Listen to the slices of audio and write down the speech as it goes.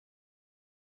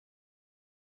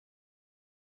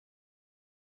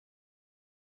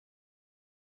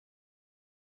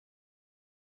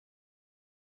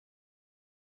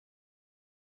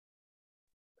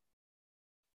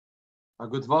A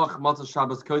good Woche, Matzah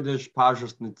Shabbos Kodesh, Parasha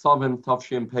Nitzavim,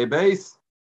 Tavshim Pei Beis.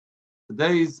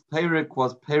 Today's Perik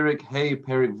was Perik Hey,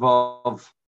 Perik Vav.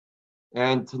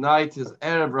 And tonight is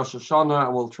Erev Rosh Hashanah,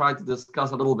 and we'll try to discuss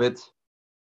a little bit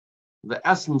the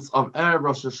essence of Erev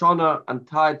Rosh Hashanah and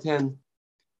tie it in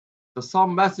to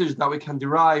some message that we can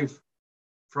derive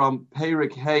from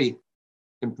Perik Hey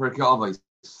in Pirkei Avos.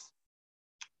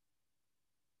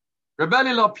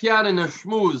 Rebelli Lopian in a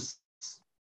Shmuz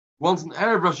once in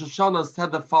Erev Rosh Hashanah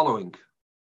said the following: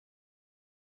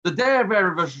 the day of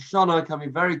Erev Rosh Hashanah can be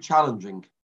very challenging.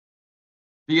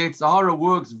 The Yitzhahara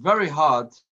works very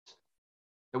hard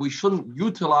that we shouldn't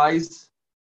utilize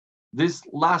this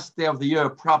last day of the year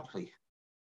properly.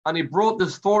 And he brought the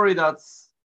story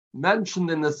that's mentioned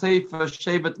in the Sefer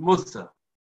Shevet Musa,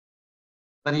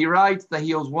 that he writes that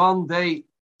he was one day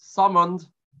summoned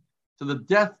to the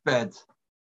deathbed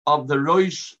of the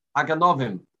Rosh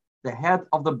Hashanah, the head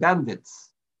of the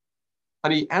bandits.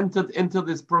 And he entered into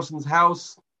this person's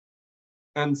house,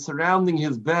 and surrounding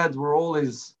his bed were all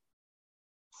his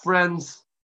friends,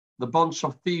 the bunch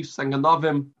of thieves and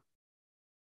Ganavim.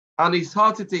 And he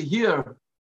started to hear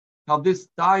how this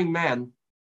dying man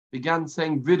began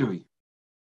saying vidui.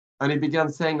 And he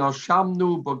began saying,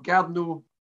 Ashamnu, Bogadnu.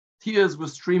 Tears were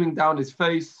streaming down his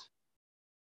face.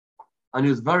 And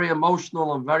he was very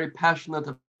emotional and very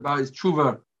passionate about his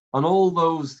tshuva. And all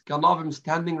those Ganavim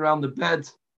standing around the bed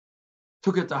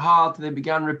took it to heart, and they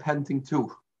began repenting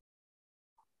too.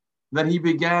 Then he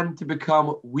began to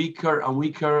become weaker and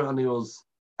weaker, and it was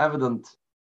evident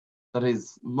that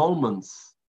his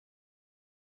moments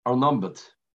are numbered.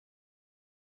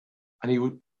 And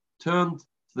he turned to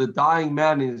the dying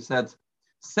man and he said,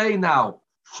 "Say now,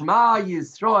 Shema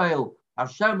Yisrael,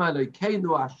 Hashem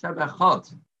Elokeinu, Hashem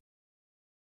Echad."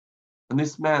 And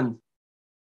this man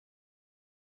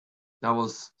that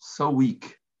was so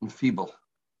weak and feeble,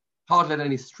 hardly had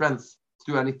any strength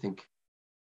to do anything,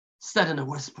 said in a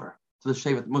whisper to the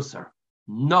Shevet Musa,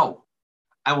 "No,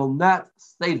 I will not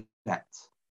say that."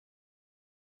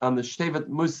 And the Shevet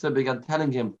Musa began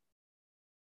telling him,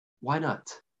 "Why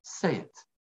not? Say it.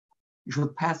 You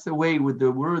should pass away with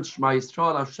the words Shema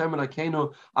Yisrael, Hashem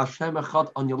Elokeinu, Hashem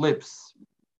Echad on your lips."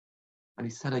 And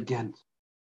he said again,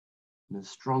 in a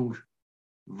strong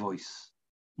voice,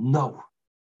 "No,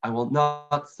 I will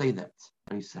not say that."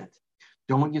 And he said,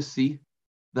 "Don't you see?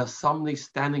 There's somebody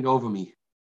standing over me,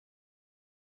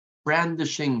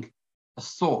 brandishing a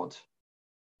sword.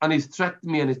 And he's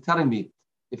threatening me and he's telling me,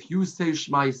 if you say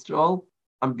Shema Yisrael,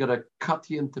 I'm going to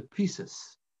cut you into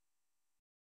pieces.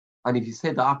 And if you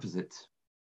say the opposite,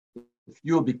 if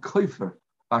you'll be kofer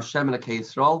Hashem Elokei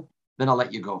Yisrael, then I'll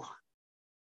let you go.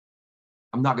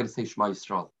 I'm not going to say Shema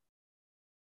Yisrael."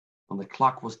 And the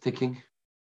clock was ticking,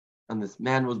 and this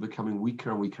man was becoming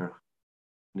weaker and weaker.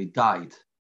 And he died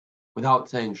without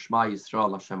saying Shema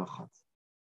Yisrael Hashem Echad.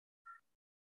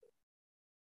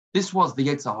 This was the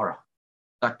Yitzhahara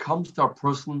that comes to a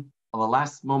person in the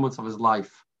last moments of his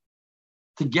life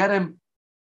to get him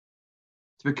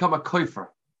to become a kofer.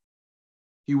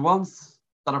 He wants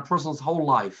that a person's whole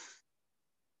life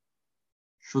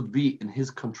should be in his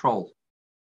control.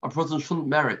 A person shouldn't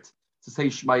merit to say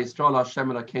Shema Yisrael Hashem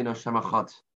Elokeinu Hashem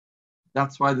Echad.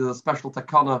 That's why there's a special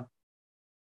takana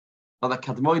that the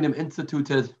Kadmonim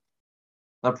instituted.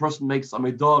 That person makes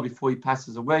Amidah before he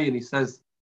passes away, and he says,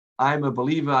 "I'm a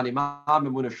believer, and Imam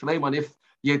Emunah Shalem, and if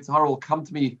Yitzhahara will come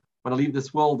to me when I leave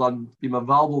this world and be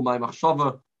mavalbul my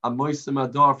machshava and moisim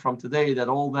ador from today, that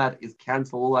all that is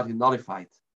cancelled, all that is nullified."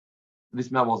 This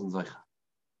man wasn't zeicha.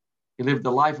 He lived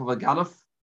the life of a ganaf,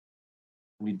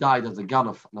 and he died as a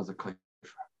ganaf and as a kofer.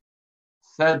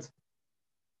 Said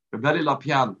Rebelli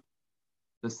Lapian,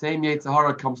 the same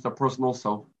Yitzhahara comes to a person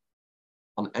also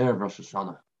on Erev Rosh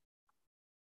Hashanah.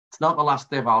 It's not the last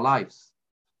day of our lives,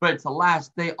 but it's the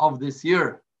last day of this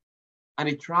year. And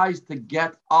he tries to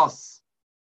get us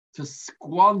to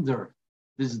squander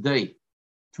this day,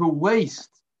 to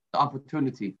waste the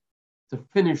opportunity to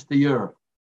finish the year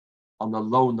on a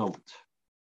low note.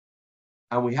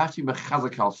 And we have to be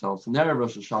mechazek ourselves in Erev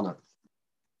Rosh Hashanah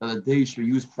that the day should be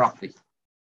used properly.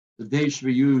 The day should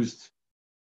be used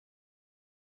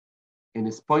in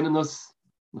hispoinenus,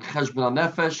 in cheshbon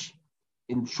hanefesh,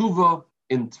 in tshuva,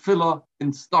 in tefillah,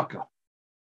 in tzedakah.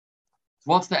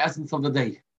 What's the essence of the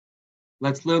day?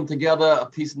 Let's learn together a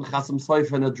piece in Chasam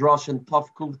Sofer and a drosh in Tov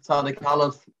Kuf Tzadik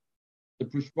Aleph. The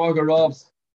Prishparga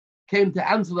Ravs came to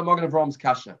answer the Magen Avram's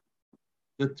kasha.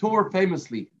 The Torah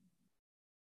famously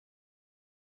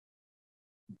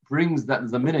brings that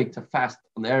as a minhag to fast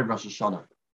on the Erev Rosh Hashanah.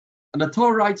 And the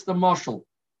Torah writes the marshal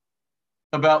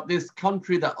about this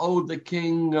country that owed the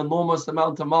king an enormous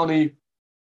amount of money,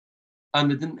 and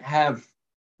they didn't have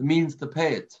the means to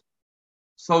pay it.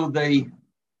 So they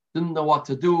didn't know what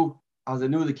to do, as they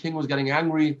knew the king was getting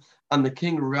angry, and the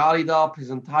king rallied up his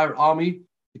entire army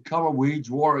to come and wage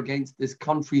war against this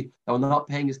country that were not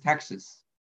paying his taxes.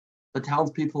 The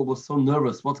townspeople were so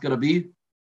nervous. What's going to be?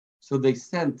 So they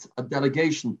sent a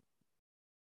delegation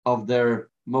of their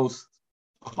most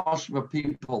chashva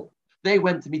people. They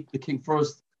went to meet the king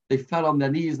first. They fell on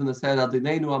their knees and they said,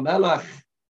 Adonenu HaMelech,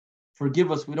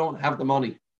 forgive us, we don't have the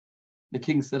money. The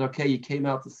king said, okay, you came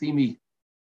out to see me.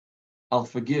 I'll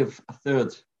forgive a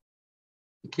third.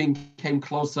 The king came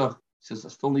closer. He says, I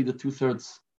still need the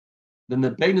 2/3. Then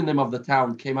the Beinanim of the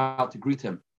town came out to greet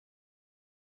him.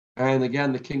 And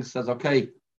again, the king says, okay,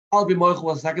 I'll be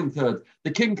moichel a second third.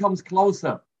 The king comes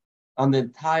closer, and the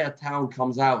entire town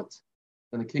comes out.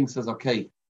 And the king says, okay,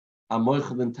 I'm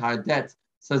moichel the entire debt.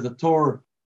 Says the Torah,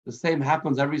 the same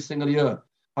happens every single year.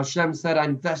 Hashem said, I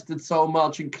invested so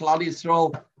much in Klal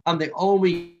Yisrael, and they owe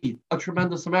me a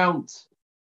tremendous amount.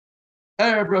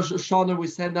 Erev Rosh Hashanah, we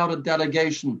send out a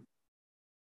delegation.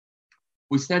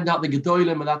 We send out the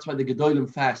Gedolim, and that's why the Gedolim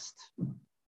fast.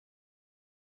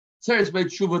 Tzeres Beit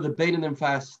Shuvah, the Beinanim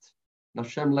fast. And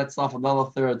Hashem lets off another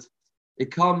third.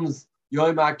 It comes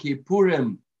Yom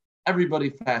Kippurim, everybody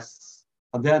fasts.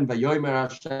 And then Vayomer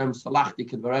Hashem Salachti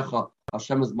Kedvarecha,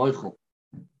 Hashem is Moichel.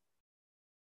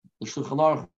 The Shulchan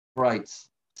Aruch writes,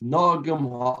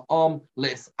 Nogam Ha'am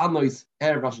Les Anois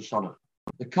Erev Rosh Hashanah.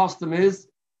 The custom is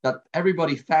that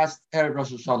everybody fasts Erev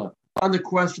Rosh Hashanah. And the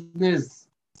question is,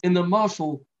 in the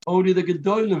Mashal, only the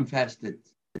Gedolim fasted.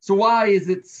 So why is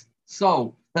it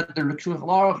so that the Shulchan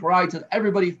Aruch writes that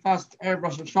everybody fasts Erev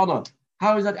Rosh Hashanah?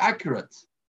 How is that accurate?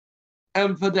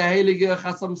 And for the Heilige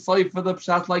Chasam Sofer, the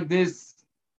Pshat like this,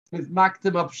 is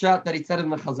Maktim a Pshat that he said in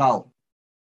the Chazal.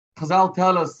 Chazal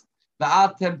tell us,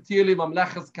 V'atem tili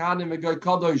mamlechas kahanim v'goy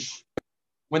kadosh.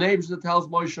 When Abraham tells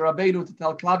Moshe Rabbeinu to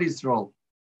tell Klal Yisrael,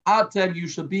 Atem, you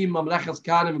should be mamlechas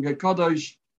kahanim v'goy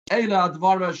kadosh. Eila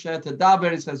advara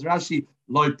she'tedaber, it says Rashi,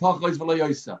 loy pachos v'loy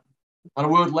yosa. Not a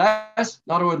word less,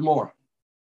 not a word more.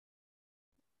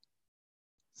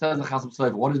 Says the Chasam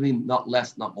Sofer. What does it mean, not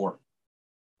less, not more?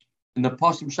 In the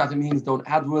Pashtum Pshat, it means don't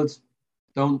add words,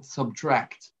 don't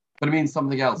subtract. But it means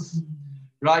something else.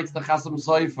 Writes the Chasam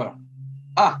Sofer.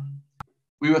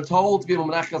 We were told to be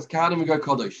Mamlechas Kahanim and Goy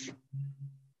Kodesh.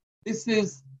 This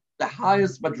is the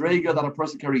highest madrega that a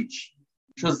person can reach.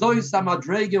 Shazoi sa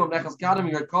madrega Mamlechas Kahanim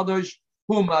and Goy Kodesh,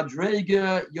 hu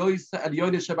madrega yoisa and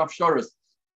yodesh b'afshoros.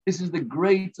 This is the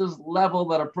greatest level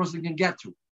that a person can get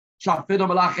to. Shafidu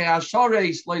Malachei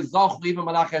Hashoros, lo yizochu even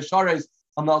Malachei Hashoros,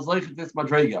 and they'll zeichet this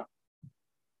madrega.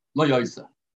 Lo yoisa.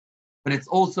 But it's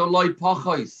also lo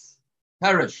pachos,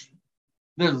 perish.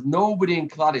 There's nobody in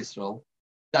Klal Yisrael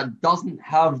that doesn't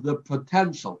have the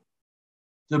potential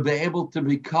to be able to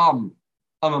become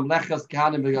a Mamlechas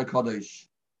Kahanim v'Goy Kodesh.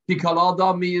 Ki kol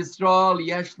adam miYisrael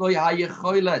yesh lo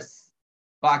hayicholes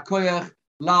v'akoyach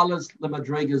lalas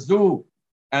lemadrega zu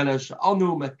ela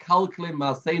she'anu mekalklim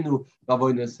ma'aseinu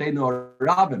v'avonosenu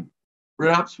rabim.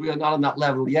 Perhaps we are not on that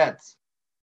level yet,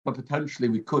 but potentially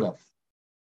we could have,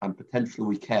 and potentially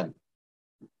we can.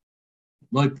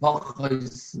 There's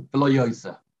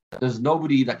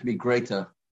nobody that can be greater,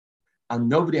 and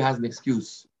nobody has an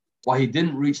excuse why he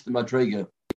didn't reach the madrega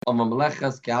of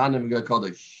Mamlechas Kahanim v'Goy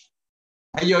Kodesh.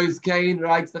 Hayois Kain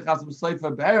writes the Chasam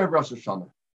Sofer be'erev Rosh Hashanah.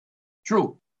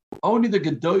 True, only the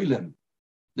Gedolim,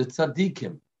 the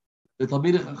Tzadikim, the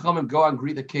Talmidei Chachamim go and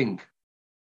greet the king.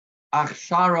 Ach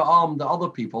Shara Am, the other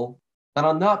people that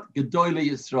are not Gedolei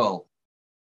Yisrael,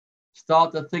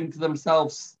 start to think to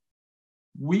themselves,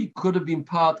 we could have been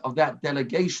part of that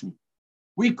delegation.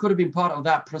 We could have been part of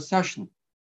that procession.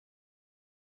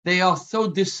 They are so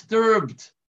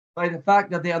disturbed by the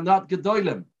fact that they are not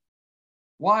Gedolim.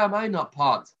 Why am I not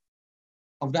part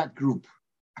of that group?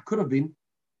 I could have been.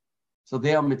 So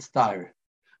they are mitzvah.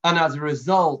 And as a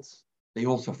result, they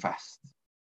also fast.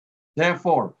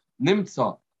 Therefore,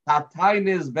 Nimtza,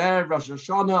 Tatainis Be'erev Rosh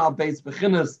Hashanah al Beis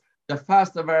Bechinas, the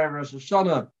fast of Erev Rosh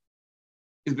Hashanah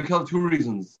is because of two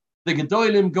reasons. The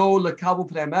Gedolim go lekabu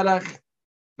pnei melech,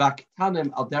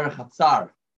 v'aktanim al derech hatzar.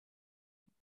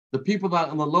 The people that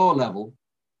are on the lower level,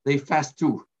 they fast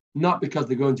too, not because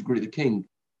they're going to greet the king.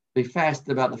 They fast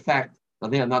about the fact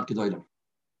that they are not Gedolim.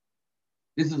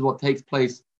 This is what takes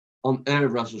place on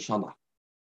Erev Rosh Hashanah.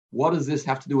 What does this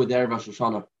have to do with Erev Rosh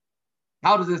Hashanah?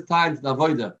 How does this tie into the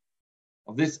avodah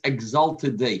of this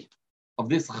exalted day, of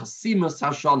this Chasimas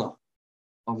Hashanah,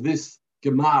 of this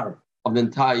Gemar of the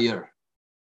entire year?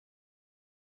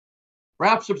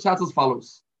 Perhaps the pshat as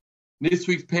follows. This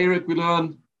week's Perek we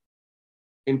learn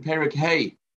in Perek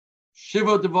Hey,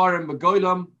 Shiva Devarim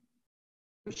Begoylam,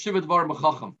 Shiva Devarim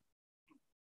Bechacham.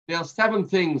 There are 7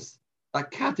 things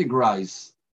that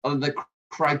categorize the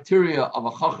criteria of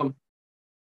a chacham,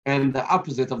 and the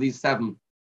opposite of these 7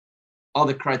 are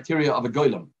the criteria of a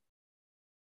goylem.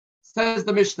 Says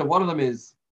the Mishnah, one of them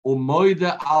is umoide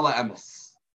ala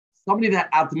emes, somebody that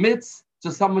admits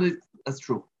to somebody that's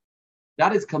true.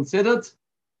 That is considered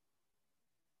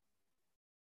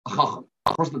a chacham.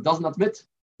 A person that doesn't admit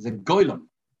is a goylem.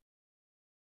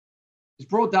 It's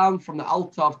brought down from the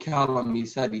Alta of Kalam. He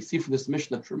said, you see from this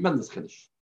Mishnah, a tremendous chiddush.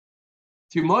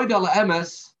 Umoide ala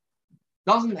emes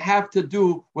doesn't have to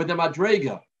do with the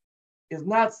madrega. It's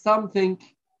not something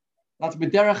that's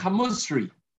b'derech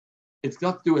hamusri. It's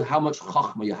got to do with how much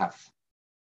chachma you have.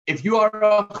 If you are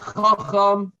a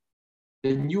chacham,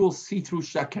 then you will see through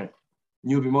sheker,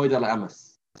 and you'll be moed al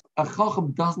emes. A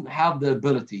chacham doesn't have the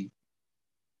ability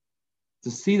to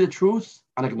see the truth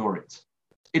and ignore it.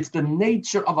 It's the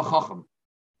nature of a chacham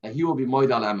that he will be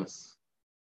moed al emes.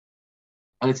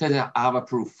 And it says, I have a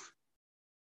proof.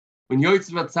 When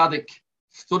Yosef Tzaddik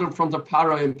stood in front of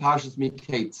Paro in Parshas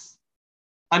Miketz,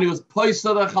 and he was poised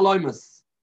the chaloimus,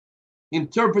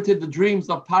 interpreted the dreams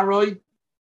of Paroi.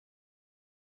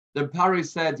 Then Paroi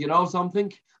said, you know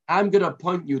something? I'm going to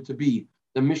appoint you to be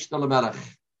the Mishnah L'Melech,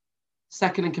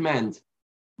 second in command,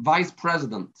 vice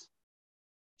president.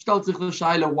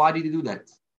 Why did he do that?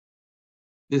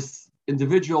 This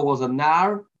individual was a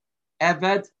nar,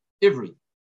 eved, ivri.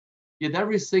 He had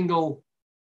every single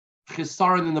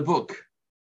chisaron in the book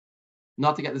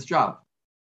not to get this job.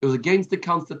 It was against the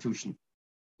constitution.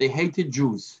 They hated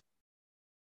Jews.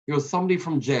 He was somebody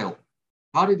from jail.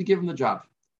 How did he give him the job?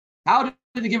 How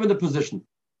did he give him the position?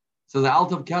 So the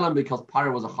Alt of Kelam, because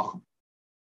Paro was a chacham.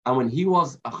 And when he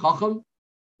was a chacham,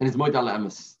 and his moed al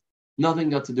emes, nothing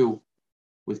got to do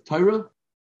with Torah,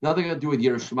 nothing got to do with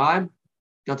Yerushalayim,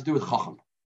 got to do with chacham.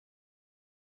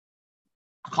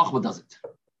 Chachma does it.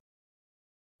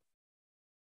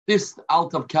 This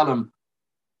Alt of Kelam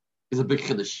is a big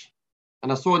chiddush.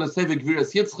 And I saw in the Sefer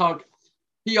Gviras Yitzchak,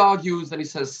 he argues and he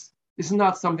says, this is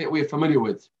not something that we are familiar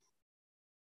with.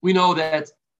 We know that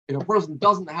if a person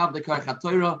doesn't have the Koach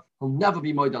HaTorah, he'll never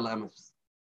be moed al emes.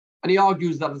 And he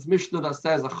argues that this Mishnah that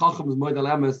says a chacham is moed al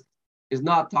emes is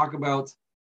not talk about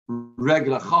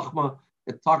regular chachma.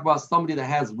 It's talk about somebody that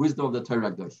has wisdom of the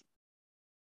Torah Kedosh.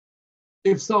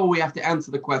 If so, we have to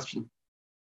answer the question: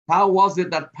 how was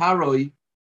it that Paroi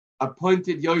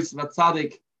appointed Yosef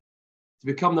Tzaddik to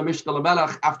become the Mishnah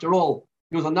L'Melech? After all,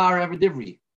 he was a nar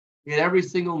evedivri. He had every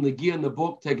single negia in the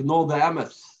book to ignore the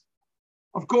emes.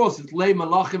 Of course, it's lei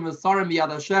malachim v'sarim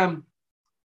yad Hashem.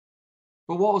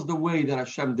 But what was the way that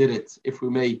Hashem did it, if we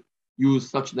may use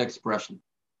such an expression?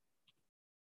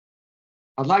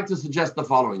 I'd like to suggest the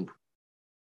following.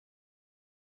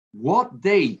 What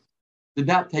day did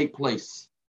that take place?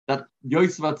 That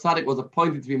Yosef Tzaddik was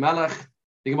appointed to be Melech?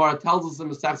 The Gemara tells us in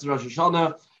Masechtas Rosh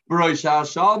Hashanah, Rosh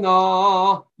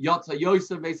Hashanah, Yatsa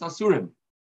Yosef Beis Asurim.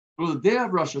 It was the day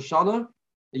of Rosh Hashanah,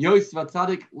 Yosef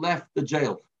Tzaddik left the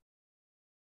jail.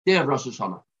 Day of Rosh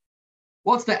Hashanah.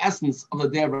 What's the essence of the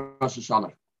day of Rosh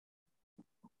Hashanah?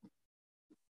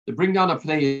 They bring down a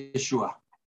Pnei Yeshua.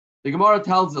 The Gemara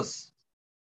tells us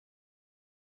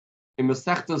in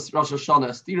Masechtas Rosh Hashanah,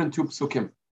 Estir and 2 Psukim.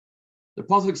 The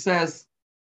pasuk says,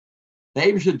 the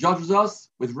Eibusha judges us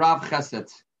with Rav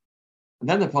Chesed. And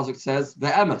then the pasuk says, the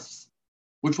emes.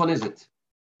 Which one is it?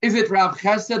 Is it Rav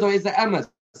Chesed or is it emes?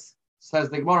 Says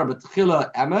the Gemara,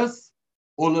 B'tchila emes,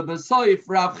 ule b'soif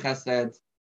Rav Chesed.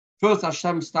 First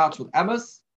Hashem starts with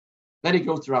emes, then he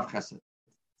goes to Rav Chesed.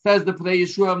 Says the Pnei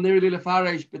Yeshua of Nirli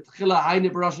Lefaresh, B'tchila hayne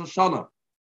b'Rosh Hashanah.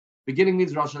 Beginning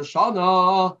means Rosh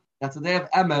Hashanah, that's the day of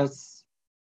emes.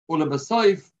 Ule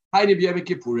b'soif hayne b'Yom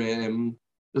Kippurim.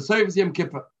 The soif is Yom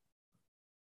Kippur.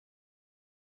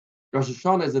 Rosh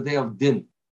Hashanah is the day of Din,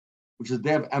 which is the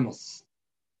day of emes.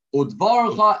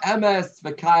 Udvarcha emes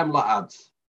v'kayim la'ad.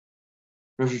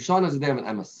 Rosh Hashanah is the day of an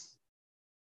emes.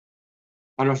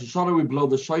 On Rosh Hashanah we blow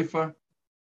the shofar.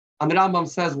 And the Rambam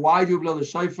says, why do you blow the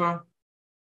shofar?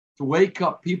 To wake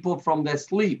up people from their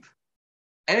sleep.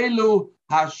 Elu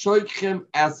hashoichim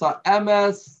esa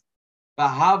emes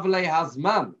v'havlei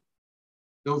hazman.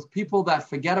 Those people that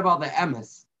forget about the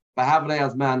emes, v'havlei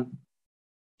hazman,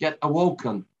 get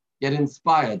awoken, get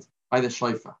inspired by the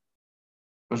shofar.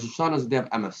 Rosh Hashanah is the day of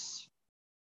emes.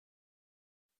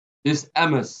 This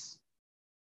emes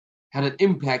had an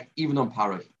impact even on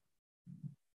Paroi.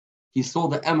 He saw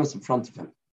the emes in front of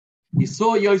him. He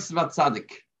saw Yosef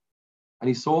Tzaddik, and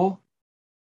he saw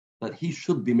that he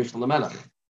should be Mishnah L'Melech.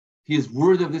 He is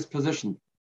worthy of this position.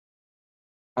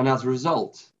 And as a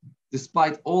result,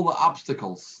 despite all the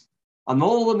obstacles, and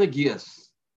all the negias,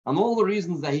 and all the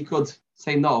reasons that he could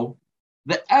say no,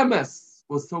 the emes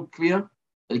was so clear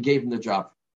that he gave him the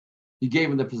job. He gave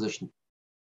him the position.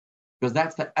 Because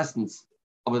that's the essence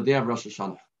of the day of Rosh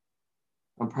Hashanah.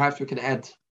 And perhaps we can add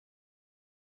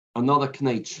another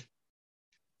knach.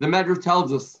 The Medrash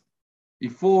tells us,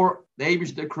 before the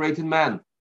Eibishter created man,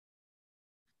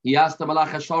 he asked the Malach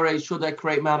HaShorei, should I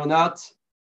create man or not?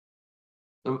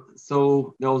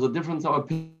 So there was a difference of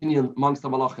opinion amongst the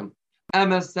Malachim.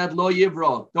 Emes said, Lo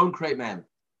Yivra, don't create man.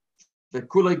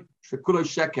 Shekuloi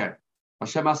Sheker.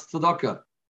 Hashem asked Tzedakah,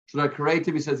 should I create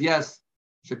him? He says, yes.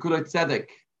 Shekuloi Tzedek.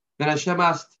 Then Hashem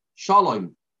asked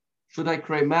Shalom, should I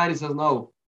create man? He says,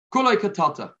 no. Kuloi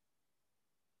Katata.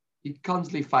 He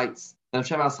constantly fights. Then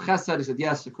Hashem asked Chesed. He said,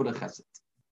 yes, Shekuloi Chesed.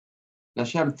 Then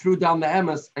Hashem threw down the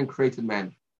Emes and created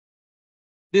man.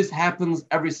 This happens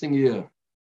every single year.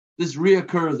 This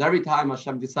reoccurs every time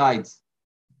Hashem decides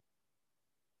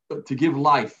to give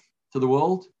life to the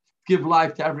world, give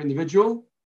life to every individual.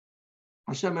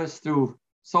 Hashem has to,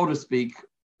 so to speak,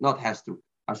 not has to.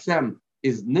 Hashem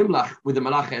is nimlach with the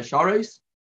Malach HaShareis,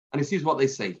 and he sees what they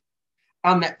say.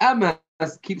 And the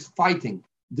Emes keeps fighting.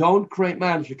 Don't create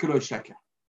man, Shekuloi Sheker.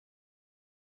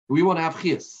 We want to have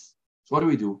chiyas. So what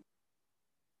do?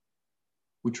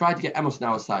 We try to get Emes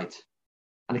now aside.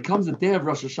 And it comes the day of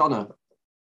Rosh Hashanah,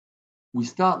 we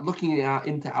start looking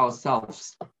into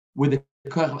ourselves with the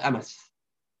koach of Emes.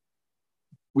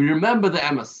 We remember the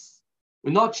Emes.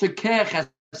 We're not shekech as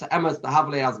Emes the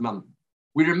havle azman.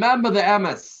 We remember the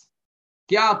Emes.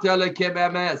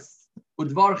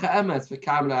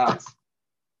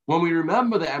 When we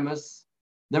remember the Emes,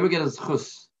 then we get a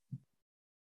zchus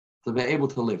to be able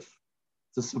to live,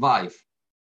 to survive,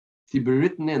 to be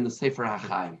written in the Sefer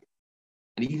HaChaim.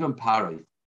 And even Paroi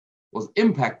was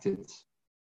impacted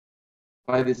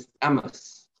by this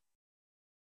Emes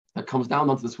that comes down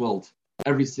onto this world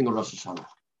every single Rosh Hashanah.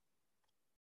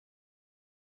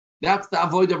 That's the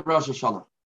avoid of Rosh Hashanah.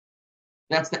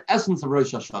 That's the essence of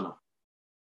Rosh Hashanah.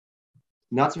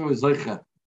 And that's when we zoiche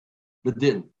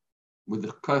bedin with the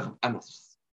koach of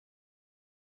Emes.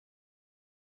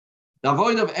 The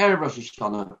avoid of Erev Rosh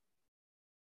Hashanah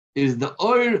is the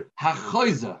oir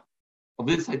hachoiza of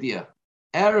this idea.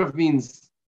 Erev means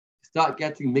start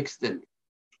getting mixed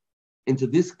into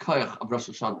this koach of Rosh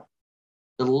Hashanah.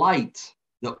 The light,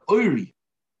 the oiri,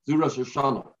 zu Rosh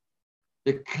Hashanah.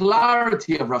 The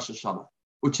clarity of Rosh Hashanah,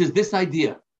 which is this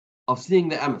idea of seeing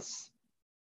the Emes.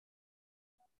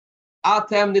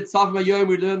 Atem Nitzavim Hayoim,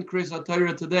 we learned Chris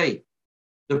Torah today.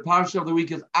 The Parasha of the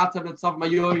week is Atem Nitzavim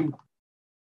Hayoim.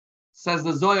 Says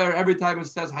the Zohar, every time it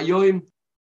says Hayoim,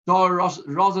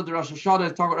 Rosa de Rosh Hashanah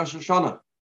is talking about Rosh Hashanah.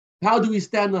 How do we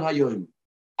stand on Hayoim?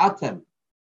 Atem,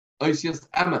 Oisius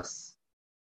Emes,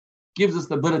 gives us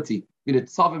the ability,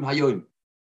 Nitzavim Hayoim.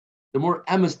 The more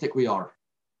Emestic we are,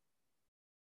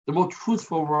 the more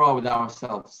truthful we are with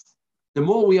ourselves, the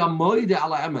more we are moide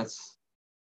ala Emes,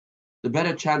 the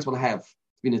better chance we'll have to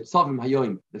be Nitzavim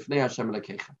Hayoim, Lifnei Hashem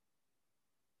Elokeichem.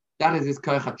 That is his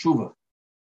koach hatshuva.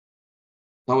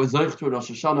 That was zoich to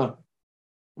Rosh Hashanah,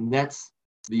 and that's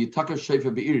the Yitaka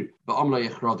Shefer Be'ir, Ba'amla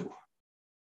Yechradu.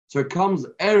 So it comes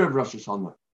Erev Rosh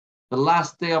Hashanah, the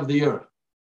last day of the year,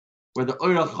 where the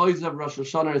Oira Choyz of Rosh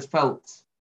Hashanah is felt.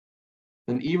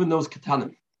 And even those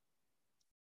Ketanim,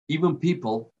 even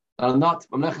people that are not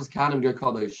Mamlechas Kahanim Ger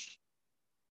Kodesh,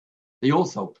 they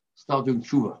also start doing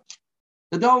tshuva.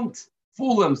 They don't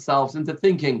fool themselves into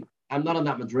thinking, I'm not on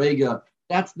that madrega,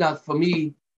 that's not for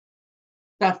me,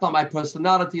 that's not my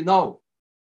personality. No.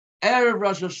 Erev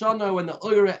Rosh Hashanah, when the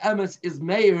Oira Emes is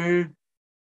meir,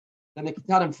 then the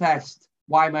Ketanim fast.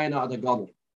 Why am I not the God?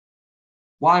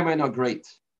 Why am I not great?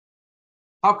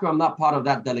 How come I'm not part of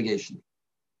that delegation?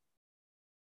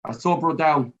 I saw brought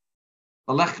down,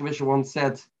 the Lechvisher once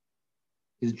said,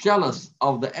 he's jealous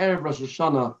of the Erev Rosh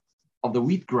Hashanah of the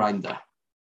wheat grinder.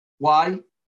 Why?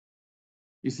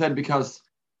 He said because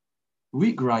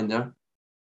wheat grinder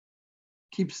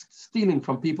keeps stealing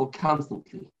from people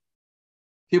constantly.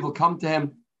 People come to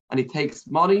him and he takes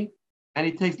money and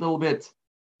he takes a little bit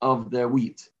of their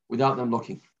wheat without them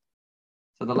looking.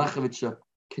 So the Lechvisher,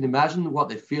 can you imagine what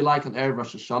they feel like on Erev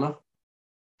Rosh Hashanah?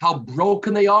 How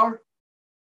broken they are?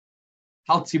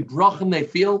 How tzibrochen they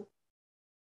feel?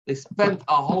 They spent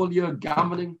a whole year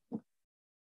gambling.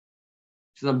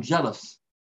 Because I'm jealous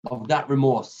of that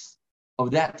remorse,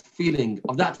 of that feeling,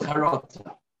 of that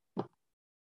charata.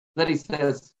 Then he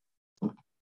says,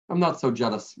 I'm not so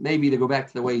jealous. Maybe they go back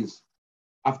to the ways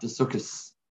after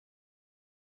Sukkot.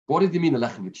 What did he mean, the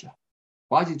Lechvisher?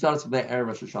 Why is he jealous of their Erev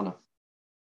Rosh Hashanah?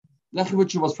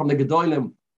 Lechvisher was from the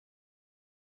Gedolim.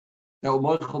 They were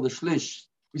Moichel the Shlish.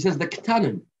 He says the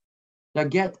Ketanim, they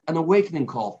get an awakening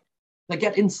call. They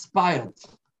get inspired.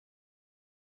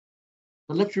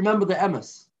 But let's remember the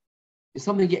emes. It's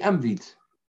something you envied.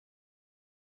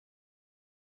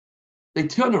 They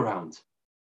turn around.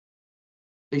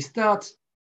 They start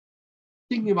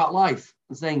thinking about life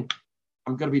and saying,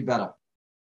 I'm going to be better.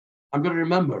 I'm going to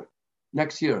remember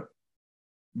next year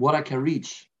what I can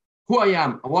reach, who I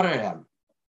am and what I am.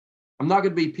 I'm not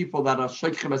going to be people that are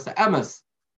sheikhim as the emes,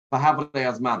 but have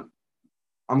as man.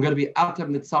 I'm going to be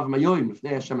atem Nitzavim ayoyim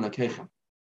ifnei Hashem elokechem.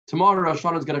 Tomorrow Rosh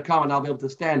Hashanah is going to come and I'll be able to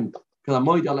stand because I'm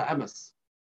moed ala emes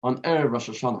on Erev Rosh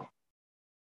Hashanah.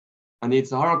 And the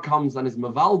Yitzhahara comes and is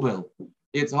mevalbel.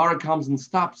 The Yitzhahara comes and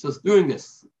stops us doing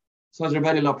this. So as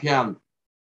Rebbeinu Lopian,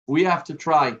 we have to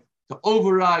try to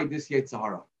override this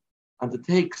Yitzhahara and to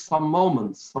take some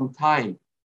moments, some time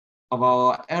of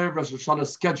our Erev Rosh Hashanah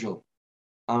schedule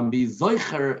and be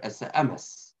zoicher as the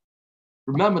emes.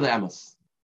 Remember the emes.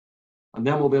 And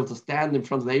then we'll be able to stand in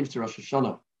front of the Eibush to Rosh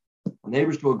Hashanah. And the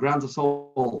Eibush will grant us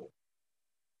all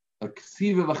a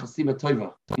ksiva v'chasima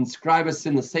tova, to inscribe us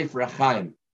in the Sefer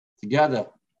Achayim, together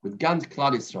with Gans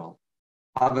Klal Yisrael.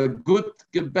 Have a good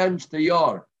gebench to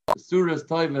your Suras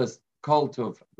Tovas Kol Tov.